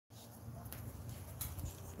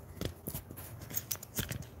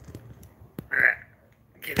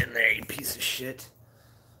you piece of shit.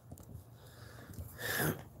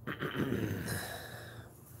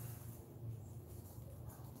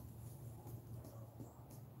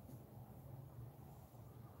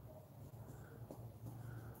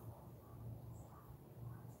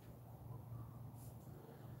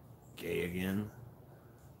 Gay again.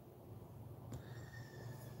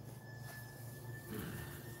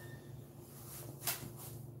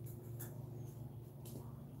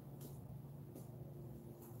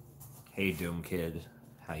 Hey, Doom Kid.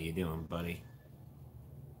 How you doing, buddy?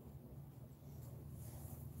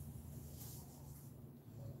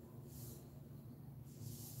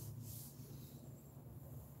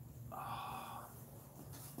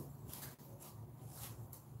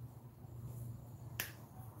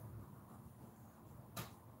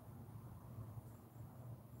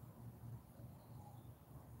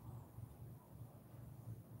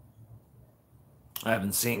 I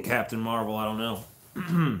haven't seen Captain Marvel. I don't know.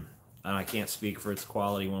 And I can't speak for its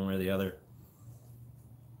quality one way or the other.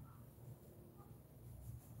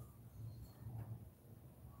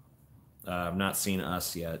 I've not seen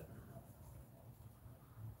Us yet.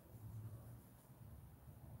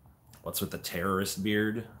 What's with the terrorist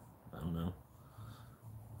beard? I don't know.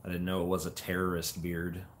 I didn't know it was a terrorist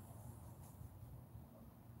beard.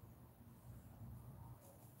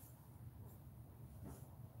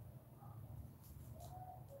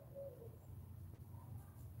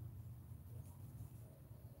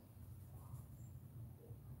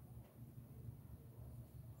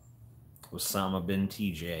 Osama bin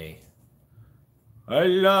TJ.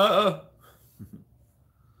 Allah.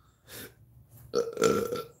 I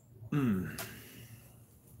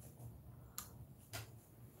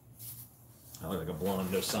look like a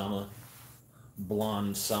blonde Osama.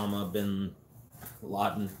 Blonde Sama bin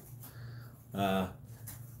Laden.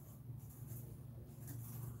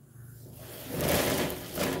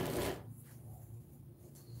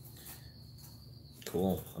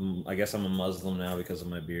 Cool. I guess I'm a Muslim now because of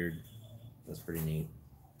my beard. That's pretty neat.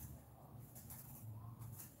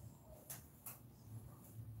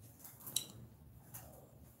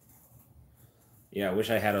 Yeah, I wish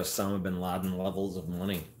I had Osama bin Laden levels of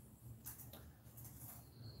money.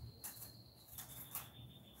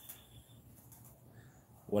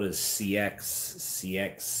 What does CXC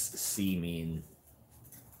mean?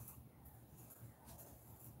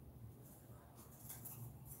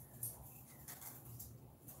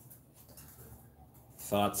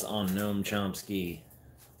 Thoughts on Noam Chomsky?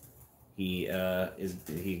 He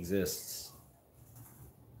exists.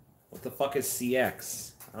 What the fuck is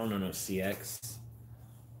CX? I don't know no CX.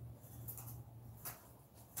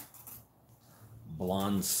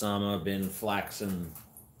 Blonde Sama bin Flaxen.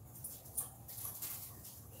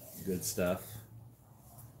 Good stuff.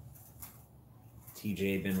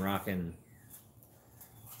 TJ been rockin'.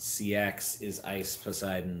 CX is Ice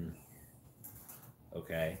Poseidon.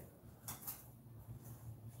 Okay.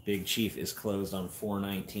 Big Chief is closed on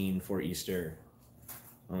 4/19 for Easter.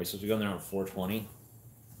 Are we supposed to go in there on 4/20?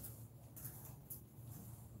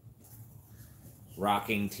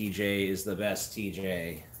 Rocking TJ is the best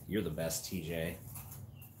TJ. You're the best TJ.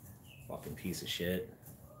 Fucking piece of shit.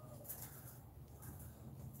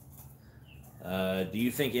 Do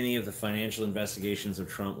you think any of the financial investigations of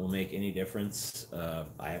Trump will make any difference?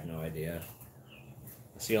 I have no idea.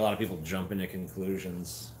 I see a lot of people jump into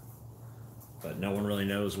conclusions, but no one really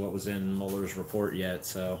knows what was in Mueller's report yet,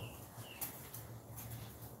 so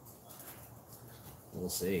we'll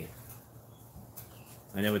see.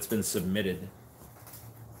 I know it's been submitted.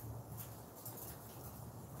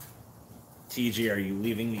 TJ, are you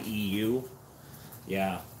leaving the EU?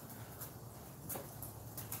 Yeah.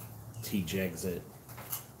 T-Jexit.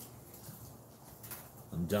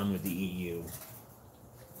 I'm done with the EU.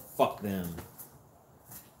 Fuck them.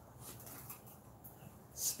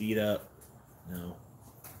 Speed up. No.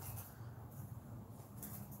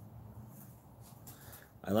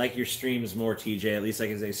 I like your streams more, TJ. At least I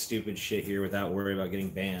can say stupid shit here without worry about getting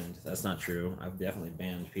banned. That's not true. I've definitely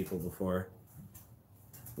banned people before.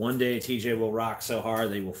 One day TJ will rock so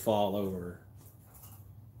hard they will fall over.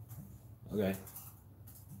 Okay.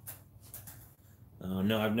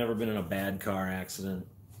 No, I've never been in a bad car accident.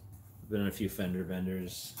 I've been in a few fender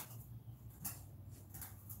benders.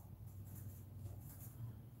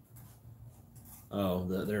 Oh,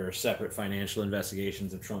 there are separate financial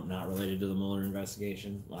investigations of Trump not related to the Mueller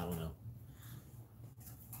investigation? I don't know.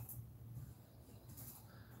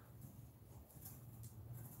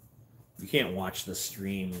 You can't watch the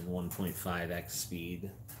stream in 1.5x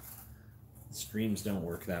speed. Streams don't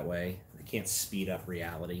work that way. They can't speed up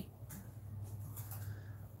reality.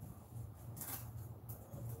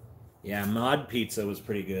 Yeah, Mod Pizza was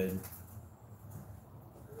pretty good.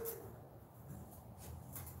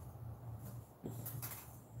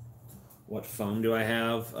 What phone do I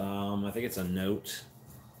have? I think it's a Note.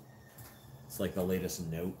 It's like the latest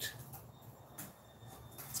Note.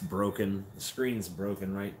 It's broken. The screen's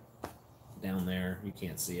broken right down there. You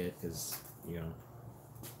can't see it because, you know,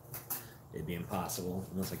 it'd be impossible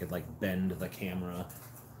unless I could like bend the camera.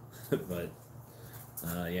 But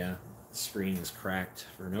yeah, the screen is cracked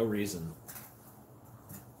for no reason.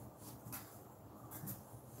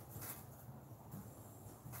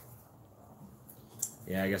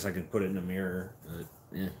 Yeah, I guess I could put it in a mirror, but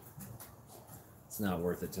it's not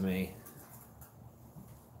worth it to me.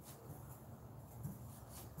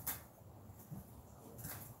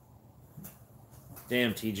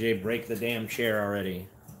 Damn, TJ, break the damn chair already.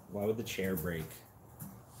 Why would the chair break?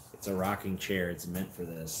 It's a rocking chair. It's meant for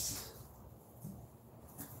this.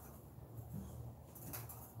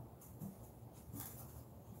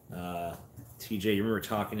 TJ, you remember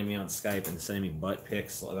talking to me on Skype and sending me butt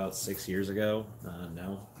pics about 6 years ago?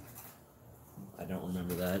 No. I don't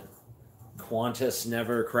remember that. Qantas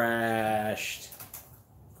never crashed.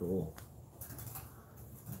 Cool.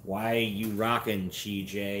 Why you rocking,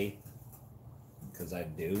 TJ? Because I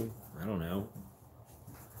do. I don't know.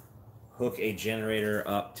 Hook a generator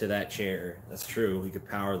up to that chair. That's true. We could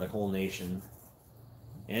power the whole nation.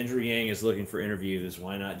 Andrew Yang is looking for interviews.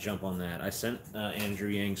 Why not jump on that? I sent Andrew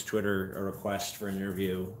Yang's Twitter a request for an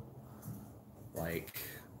interview, like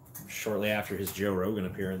shortly after his Joe Rogan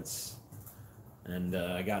appearance, and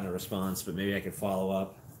I got a response. But maybe I could follow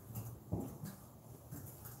up.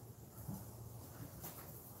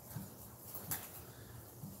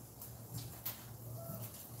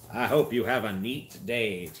 I hope you have a neat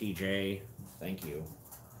day, TJ. Thank you.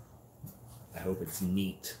 I hope it's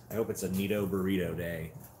neat. I hope it's a neato burrito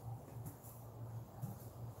day.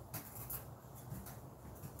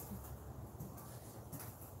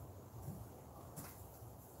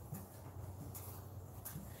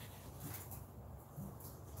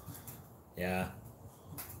 Yeah.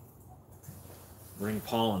 Bring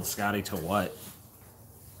Paul and Scotty to what?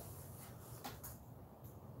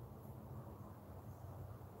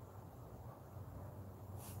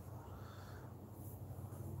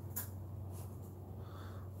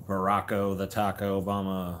 Baracko the Taco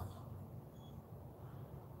Obama.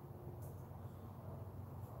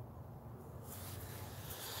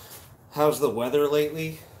 How's the weather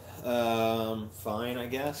lately? Fine, I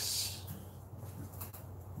guess.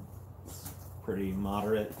 Pretty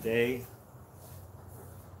moderate day.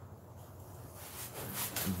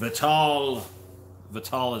 Vital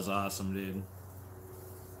is awesome, dude.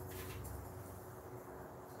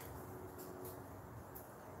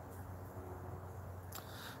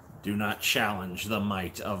 Do not challenge the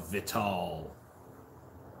might of Vital.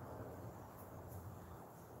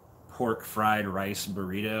 Pork fried rice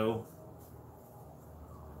burrito.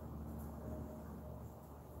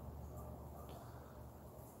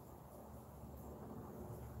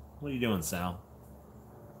 What are you doing, Sal?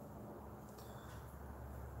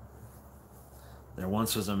 There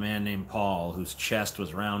once was a man named Paul whose chest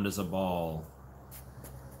was round as a ball.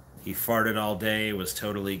 He farted all day, was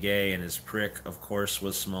totally gay, and his prick, of course,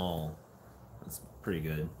 was small. That's pretty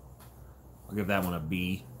good. I'll give that one a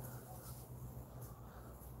B.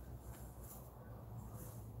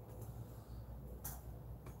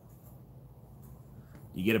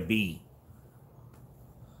 You get a B.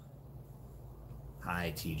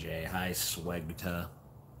 Hi, TJ. Hi, Swegta.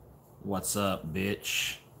 What's up,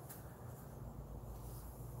 bitch?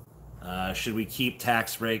 Should we keep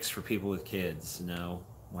tax breaks for people with kids? No.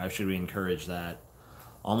 Why should we encourage that?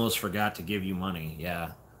 Almost forgot to give you money.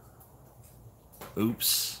 Yeah.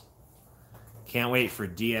 Oops. Can't wait for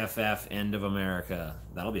DFF End of America.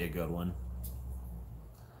 That'll be a good one.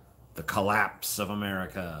 The Collapse of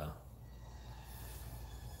America.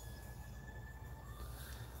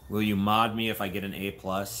 Will you mod me if I get an A+?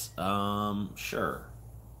 Sure.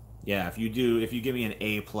 Yeah, if you give me an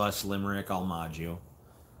A+ limerick, I'll mod you.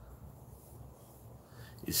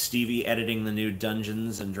 Is Stevie editing the new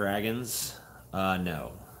Dungeons and Dragons?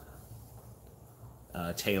 No.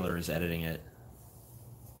 Taylor is editing it.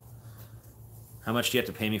 How much do you have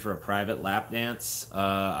to pay me for a private lap dance?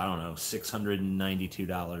 I don't know,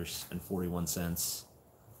 $692.41.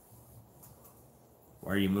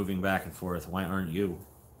 Why are you moving back and forth? Why aren't you?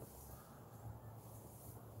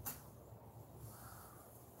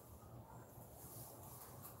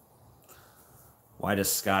 Why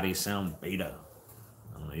does Scotty sound beta?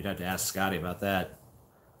 I don't know, you'd have to ask Scotty about that.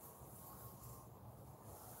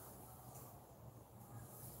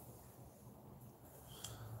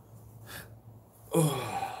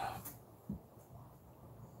 Oh.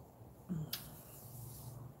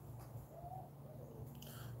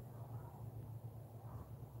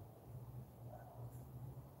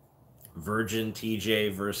 Virgin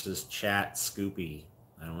TJ versus Chat Scoopy.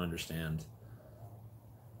 I don't understand.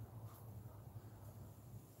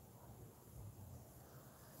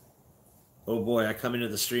 Oh boy, I come into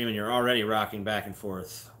the stream and you're already rocking back and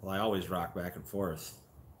forth. Well, I always rock back and forth.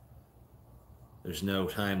 There's no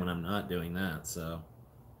time when I'm not doing that, so.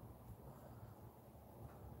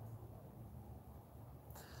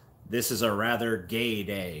 This is a rather gay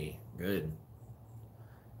day. Good.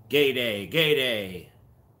 Gay day, gay day.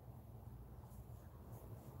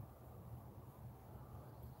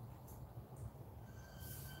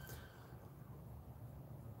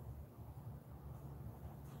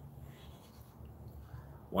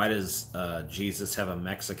 Why does Jesus have a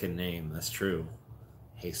Mexican name? That's true.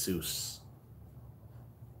 Jesus.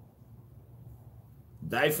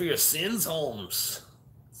 Die for your sins, Holmes.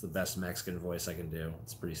 It's the best Mexican voice I can do.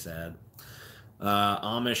 It's pretty sad.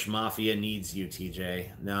 Amish Mafia needs you,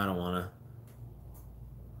 TJ. No, I don't want to.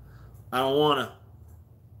 I don't want to.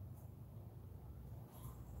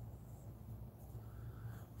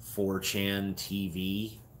 4chan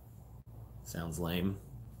TV. Sounds lame.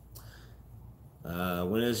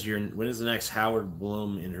 When is the next Howard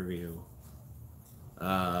Bloom interview?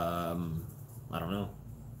 I don't know.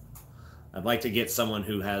 I'd like to get someone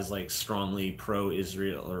who has like strongly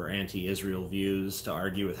pro-Israel or anti-Israel views to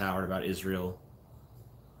argue with Howard about Israel.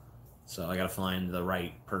 So I got to find the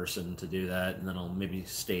right person to do that, and then I'll maybe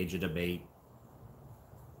stage a debate.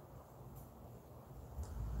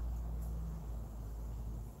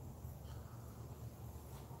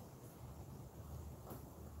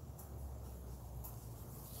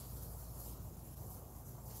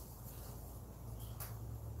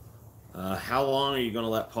 How long are you going to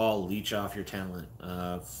let Paul leech off your talent?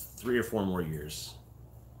 3 or 4 more years.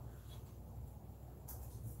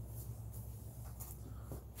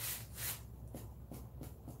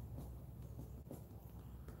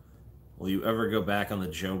 Will you ever go back on the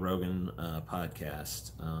Joe Rogan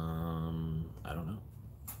podcast? I don't know.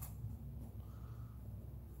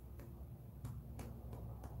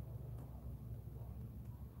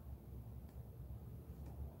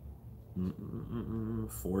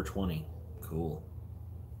 Mm-mm-mm-mm. 420. Cool.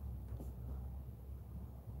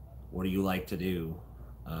 What do you like to do?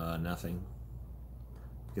 Nothing.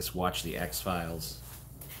 Just watch the X-Files.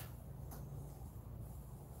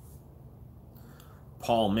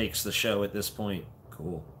 Paul makes the show at this point.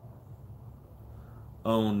 Cool.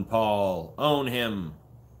 Own Paul. Own him.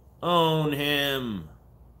 Own him.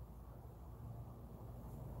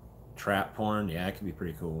 Trap porn. Yeah, it could be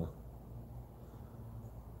pretty cool.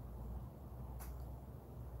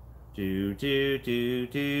 Do do do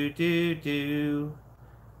do do do.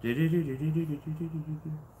 Do do do do do do do do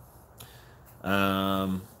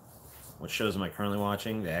do. What shows am I currently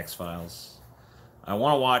watching? The X-Files. I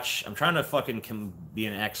want to watch. I'm trying to fucking be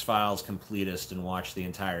an X-Files completist and watch the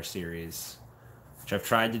entire series, which I've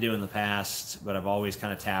tried to do in the past, but I've always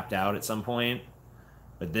kind of tapped out at some point.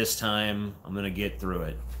 But this time, I'm gonna get through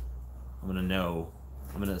it. I'm gonna know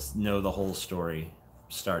the whole story,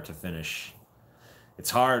 start to finish. It's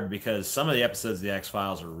hard because some of the episodes of the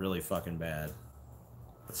X-Files are really fucking bad,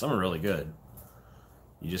 but some are really good.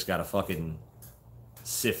 You just gotta fucking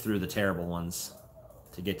sift through the terrible ones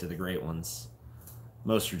to get to the great ones.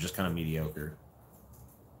 Most are just kind of mediocre.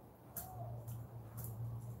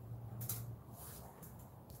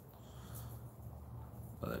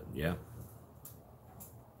 But, yeah.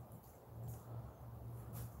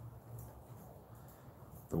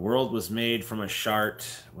 The world was made from a shart.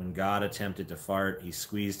 When God attempted to fart, he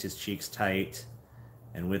squeezed his cheeks tight,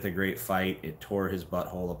 and with a great fight, it tore his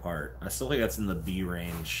butthole apart. I still think that's in the B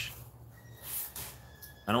range.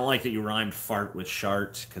 I don't like that you rhymed fart with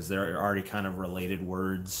shart, because they're already kind of related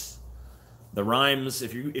words. The rhymes,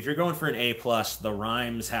 if you're going for an A+, the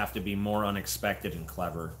rhymes have to be more unexpected and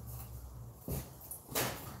clever.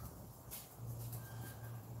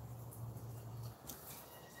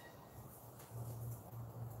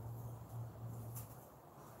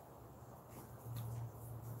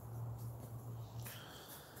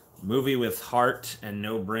 Movie with heart and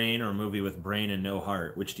no brain, or movie with brain and no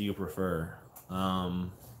heart? Which do you prefer?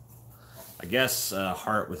 I guess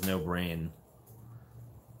heart with no brain.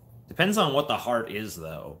 Depends on what the heart is,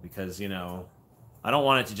 though, because, you know, I don't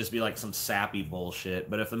want it to just be like some sappy bullshit,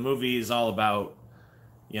 but if the movie is all about,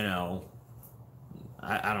 you know,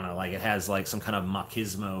 I don't know, like it has like some kind of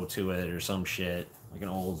machismo to it or some shit, like an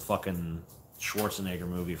old fucking Schwarzenegger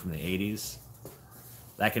movie from the 80s,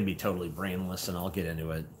 that can be totally brainless, and I'll get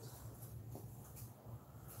into it.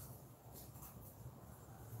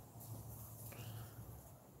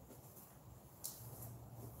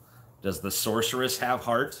 Does the sorceress have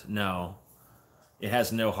heart? No. It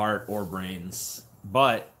has no heart or brains,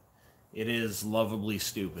 but it is lovably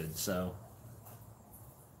stupid, so...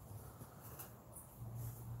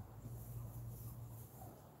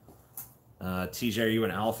 TJ, are you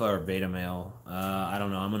an alpha or beta male? I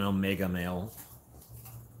don't know. I'm an omega male.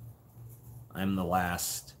 I'm the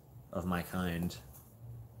last of my kind.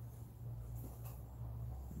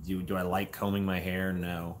 Do I like combing my hair?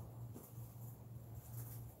 No.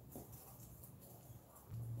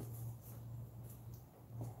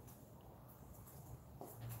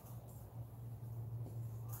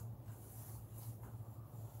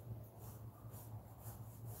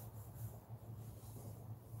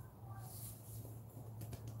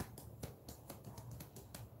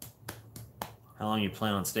 How long you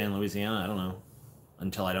plan on staying in Louisiana? I don't know.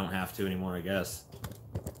 Until I don't have to anymore, I guess.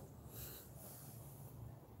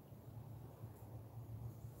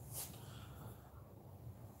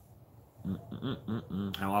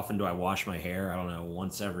 How often do I wash my hair? I don't know.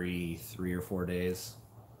 Once every 3 or 4 days.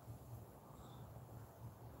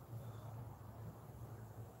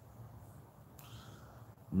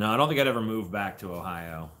 No, I don't think I'd ever move back to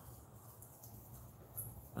Ohio.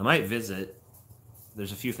 I might visit.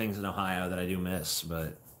 There's a few things in Ohio that I do miss,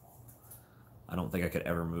 but I don't think I could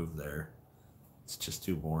ever move there. It's just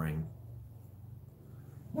too boring.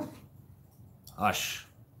 Hush.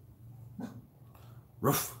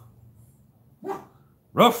 Roof.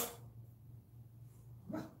 Roof.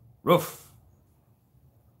 Roof.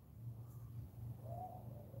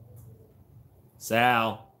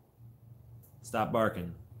 Sal. Stop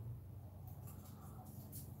barking.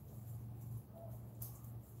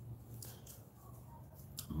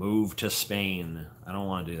 Move to Spain. I don't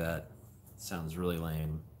want to do that. Sounds really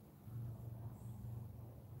lame.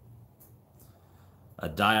 A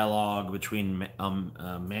dialogue between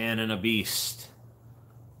a man and a beast.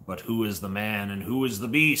 But who is the man and who is the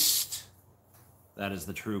beast? That is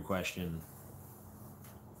the true question.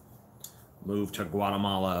 Move to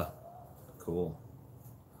Guatemala. Cool.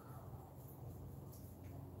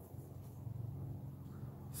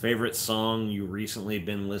 Favorite song you recently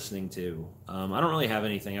been listening to? I don't really have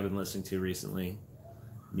anything I've been listening to recently,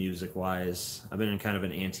 music-wise. I've been in kind of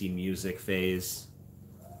an anti-music phase.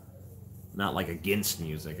 Not like against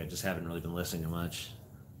music, I just haven't really been listening to much.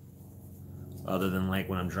 Other than like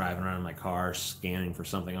when I'm driving around in my car scanning for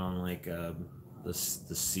something on like the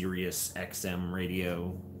Sirius XM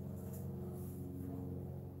radio.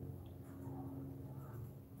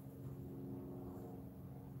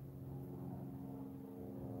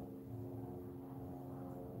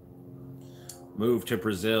 Move to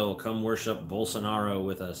Brazil. Come worship Bolsonaro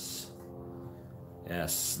with us.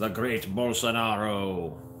 Yes, the great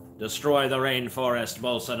Bolsonaro. Destroy the rainforest,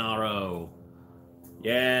 Bolsonaro.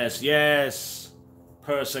 Yes, yes.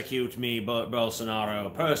 Persecute me,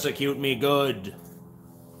 Bolsonaro. Persecute me good.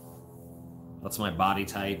 What's my body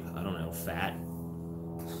type? I don't know. Fat?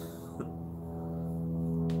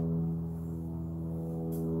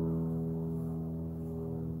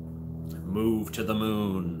 Move to the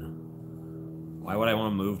moon. Why would I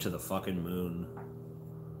want to move to the fucking moon?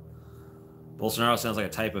 Bolsonaro sounds like a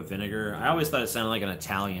type of vinegar. I always thought it sounded like an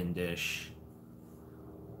Italian dish.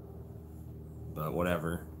 But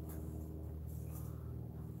whatever.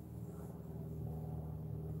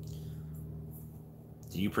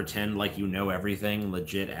 Do you pretend like you know everything?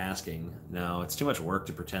 Legit asking. No, it's too much work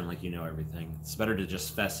to pretend like you know everything. It's better to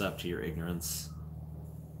just fess up to your ignorance.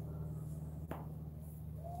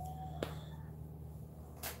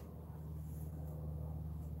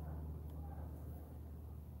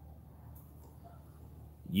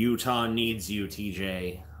 Utah needs you,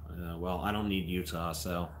 TJ. Well, I don't need Utah,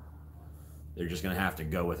 so they're just going to have to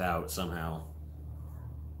go without somehow.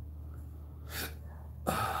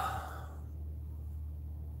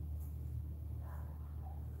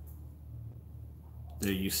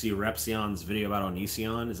 Did you see Repsion's video about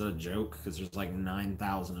Onision? Is that a joke? Because there's like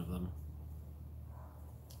 9,000 of them.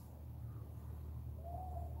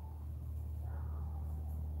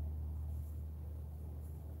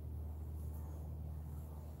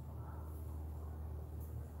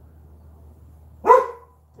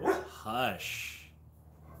 Hush.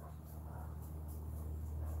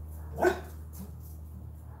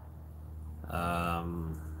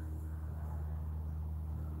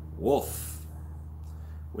 Wolf.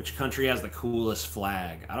 Which country has the coolest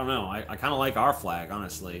flag? I don't know. I kind of like our flag,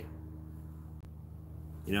 honestly.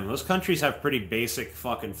 You know, most countries have pretty basic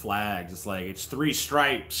fucking flags. It's like, it's 3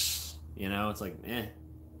 stripes. You know, it's like, eh.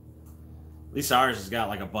 At least ours has got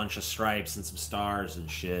like a bunch of stripes and some stars and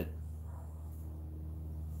shit.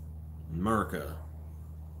 America.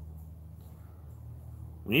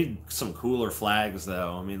 We need some cooler flags,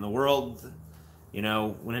 though. I mean, the world You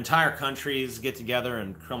know, when entire countries get together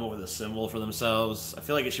and come up with a symbol for themselves, I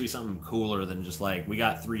feel like it should be something cooler than just like, we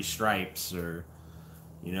got 3 stripes, or,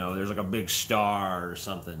 you know, there's like a big star or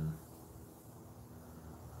something.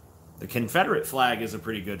 The Confederate flag is a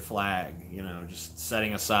pretty good flag, you know, just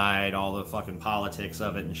setting aside all the fucking politics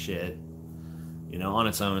of it and shit. You know, on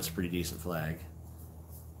its own, it's a pretty decent flag.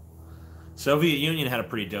 Soviet Union had a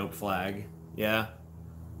pretty dope flag, yeah.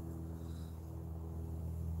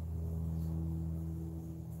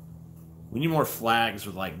 We need more flags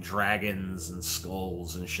with like dragons and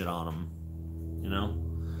skulls and shit on them, you know?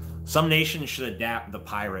 Some nations should adapt the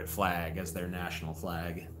pirate flag as their national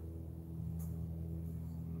flag.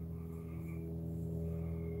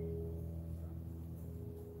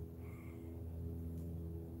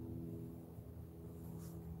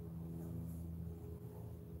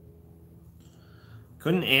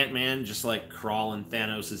 Couldn't Ant-Man just like crawl in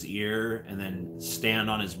Thanos' ear and then stand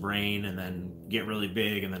on his brain and then get really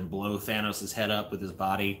big and then blow Thanos' head up with his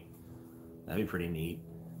body? That'd be pretty neat.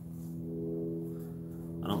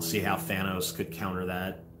 I don't see how Thanos could counter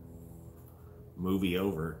that. Movie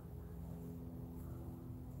over.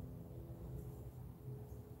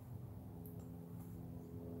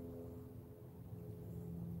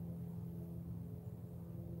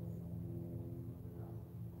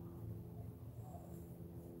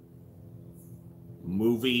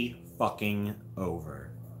 Movie fucking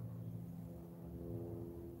over.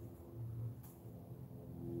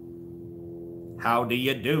 How do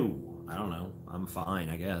you do? I don't know. I'm fine,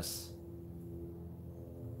 I guess.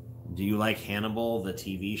 Do you like Hannibal, the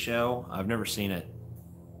TV show? I've never seen it.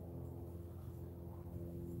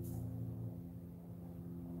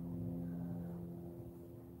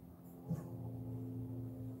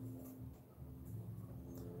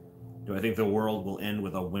 Do I think the world will end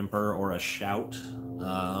with a whimper or a shout?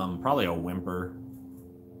 Probably a whimper.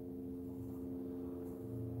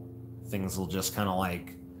 Things will just kind of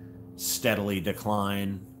like steadily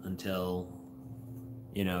decline until,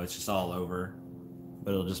 you know, it's just all over.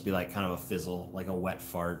 But it'll just be like kind of a fizzle, like a wet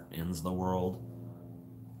fart ends the world.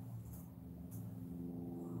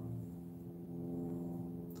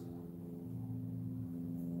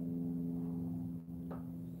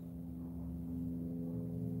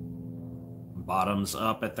 Bottoms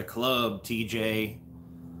up at the club, TJ.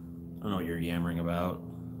 I don't know what you're yammering about.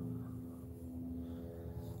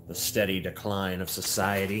 The steady decline of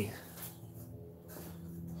society.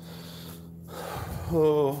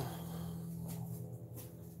 Oh.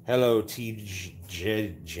 Hello,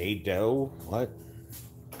 TJ Doe. What?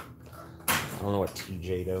 I don't know what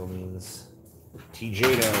TJ Doe means.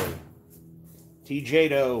 TJ Doe. TJ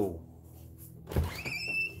Doe.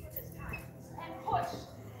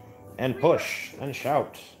 And push, and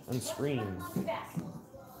shout, and scream.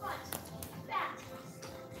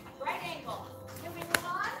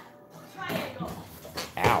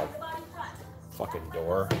 Ow. Fucking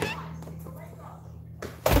door.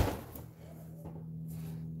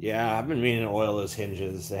 Yeah, I've been meaning to oil those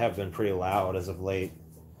hinges. They have been pretty loud as of late.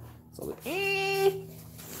 So the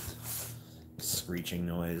screeching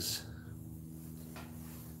noise.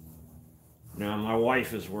 Now my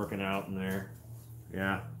wife is working out in there.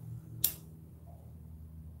 Yeah.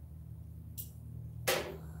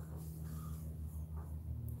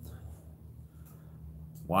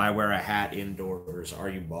 Why wear a hat indoors? Are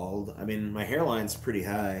you bald? I mean, my hairline's pretty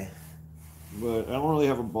high, but I don't really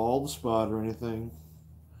have a bald spot or anything.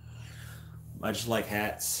 I just like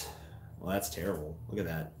hats. Well, that's terrible. Look at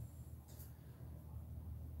that.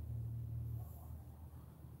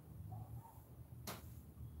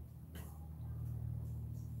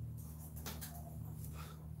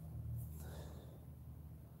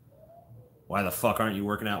 Why the fuck aren't you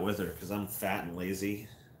working out with her? Because I'm fat and lazy.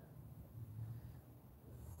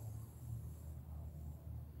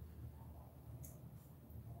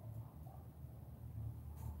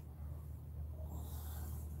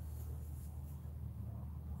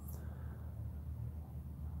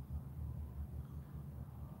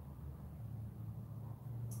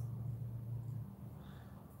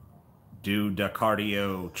 Do the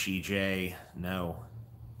cardio, CJ. No.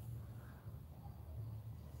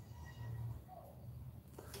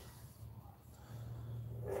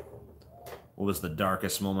 What was the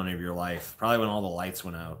darkest moment of your life? Probably when all the lights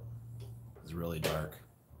went out. It was really dark.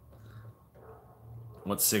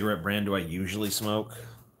 What cigarette brand do I usually smoke?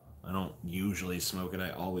 I don't usually smoke it.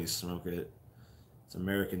 I always smoke it. It's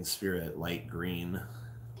American Spirit, light green.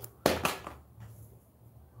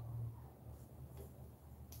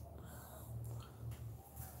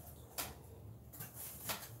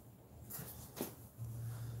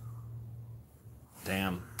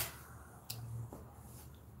 Damn.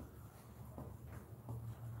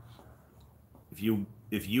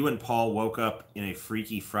 if you and Paul woke up in a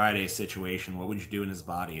Freaky Friday situation, what would you do in his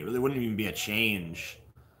body? It really wouldn't even be a change.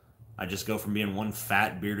 I'd just go from being one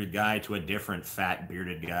fat bearded guy to a different fat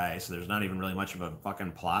bearded guy. So there's not even really much of a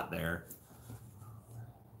fucking plot there.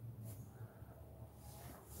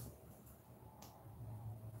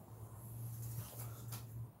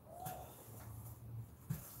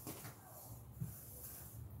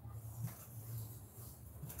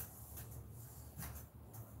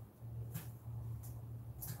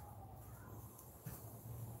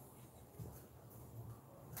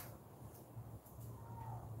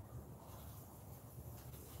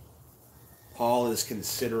 Paul is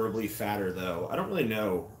considerably fatter, though. I don't really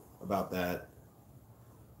know about that.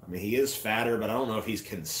 I mean, he is fatter, but I don't know if he's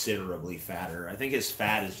considerably fatter. I think his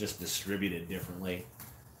fat is just distributed differently.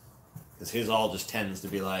 Because his all just tends to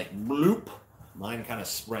be like, bloop. Mine kind of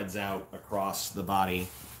spreads out across the body.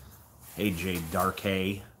 AJ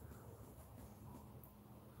Darkay.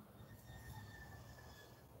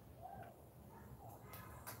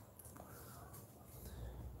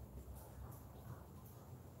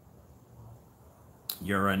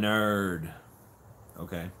 You're a nerd.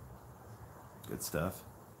 Okay. Good stuff.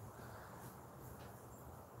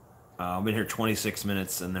 I've been here 26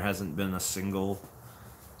 minutes and there hasn't been a single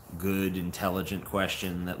good, intelligent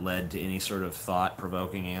question that led to any sort of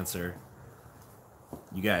thought-provoking answer.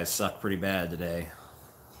 You guys suck pretty bad today.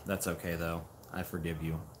 That's okay, though. I forgive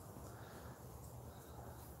you.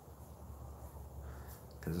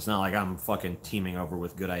 Because it's not like I'm fucking teaming over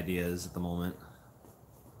with good ideas at the moment.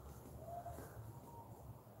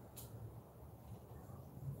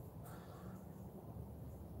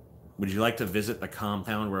 Would you like to visit the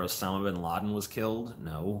compound where Osama bin Laden was killed?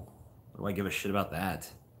 No. What do I give a shit about that?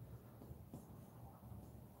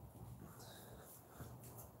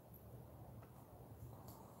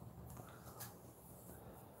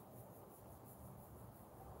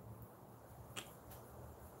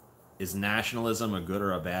 Is nationalism a good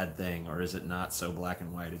or a bad thing, or is it not so black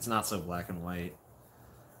and white? It's not so black and white.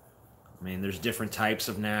 I mean, there's different types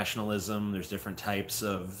of nationalism. There's different types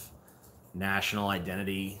of national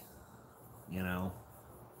identity, you know.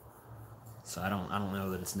 So I don't know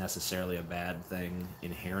that it's necessarily a bad thing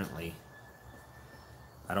inherently.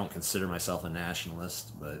 I don't consider myself a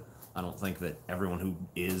nationalist, but I don't think that everyone who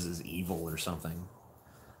is evil or something.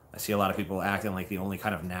 I see a lot of people acting like the only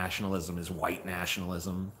kind of nationalism is white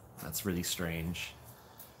nationalism. That's really strange.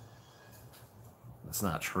 That's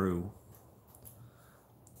not true.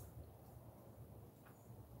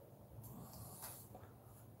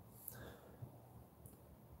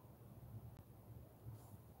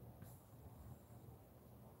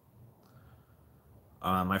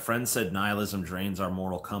 My friend said nihilism drains our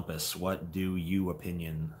moral compass. What do you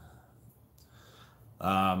opinion?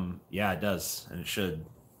 Yeah, it does, and it should,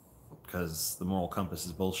 because the moral compass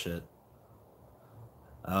is bullshit.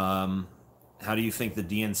 How do you think the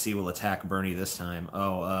DNC will attack Bernie this time?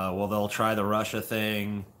 Well, they'll try the Russia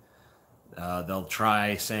thing. They'll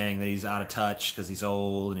try saying that he's out of touch because he's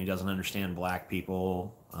old and he doesn't understand black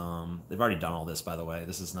people. They've already done all this, by the way.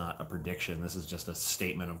 This is not a prediction. This is just a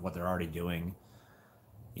statement of what they're already doing.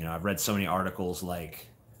 You know, I've read so many articles like,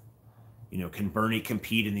 you know, can Bernie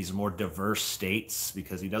compete in these more diverse states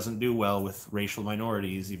because he doesn't do well with racial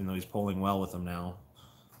minorities, even though he's polling well with them now?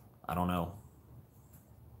 I don't know.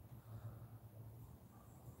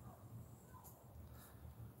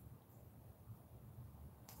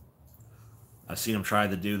 I've seen him try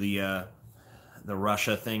to do the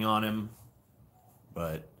Russia thing on him,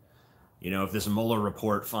 but you know, if this Mueller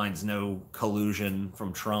report finds no collusion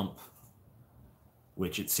from Trump,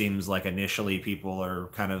 which it seems like initially people are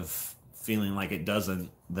kind of feeling like it doesn't,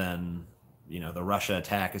 then you know the Russia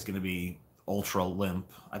attack is going to be ultra limp.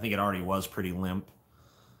 I think it already was pretty limp,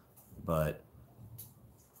 but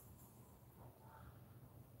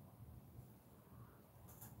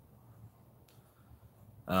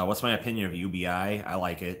what's my opinion of UBI? I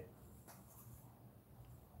like it.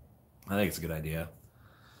 I think it's a good idea.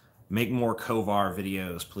 Make more Kovar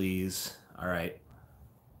videos, please. All right.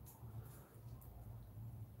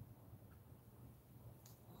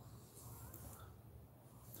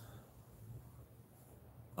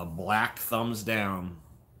 A black thumbs down.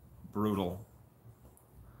 Brutal.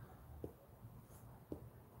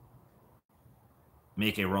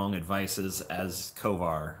 Make a wrong advices as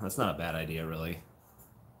Kovar. That's not a bad idea, really.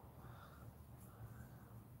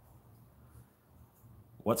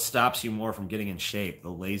 What stops you more from getting in shape? The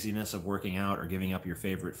laziness of working out or giving up your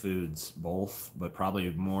favorite foods? Both, but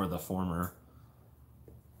probably more the former.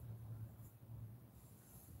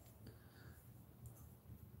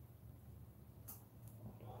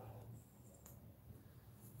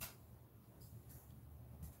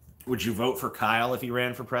 Would you vote for Kyle if he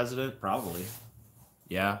ran for president? Probably.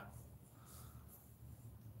 Yeah.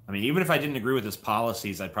 I mean, even if I didn't agree with his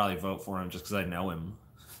policies, I'd probably vote for him just because I know him.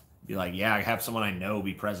 Be like, yeah, I have someone I know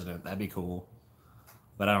be president. That'd be cool.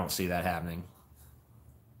 But I don't see that happening.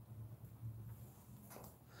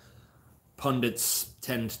 Pundits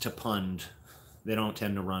tend to pund. They don't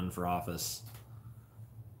tend to run for office.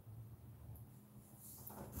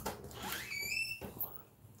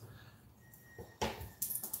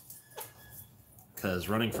 Because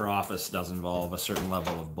running for office does involve a certain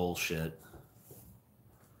level of bullshit.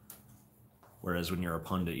 Whereas when you're a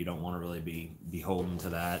pundit, you don't want to really be beholden to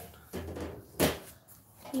that.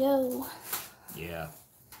 Yo. Yeah.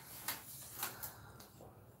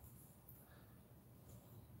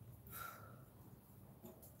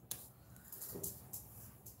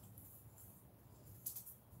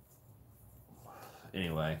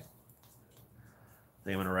 Anyway, I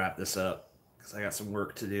think I'm going to wrap this up because I got some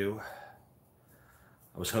work to do.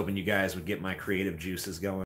 I was hoping you guys would get my creative juices going.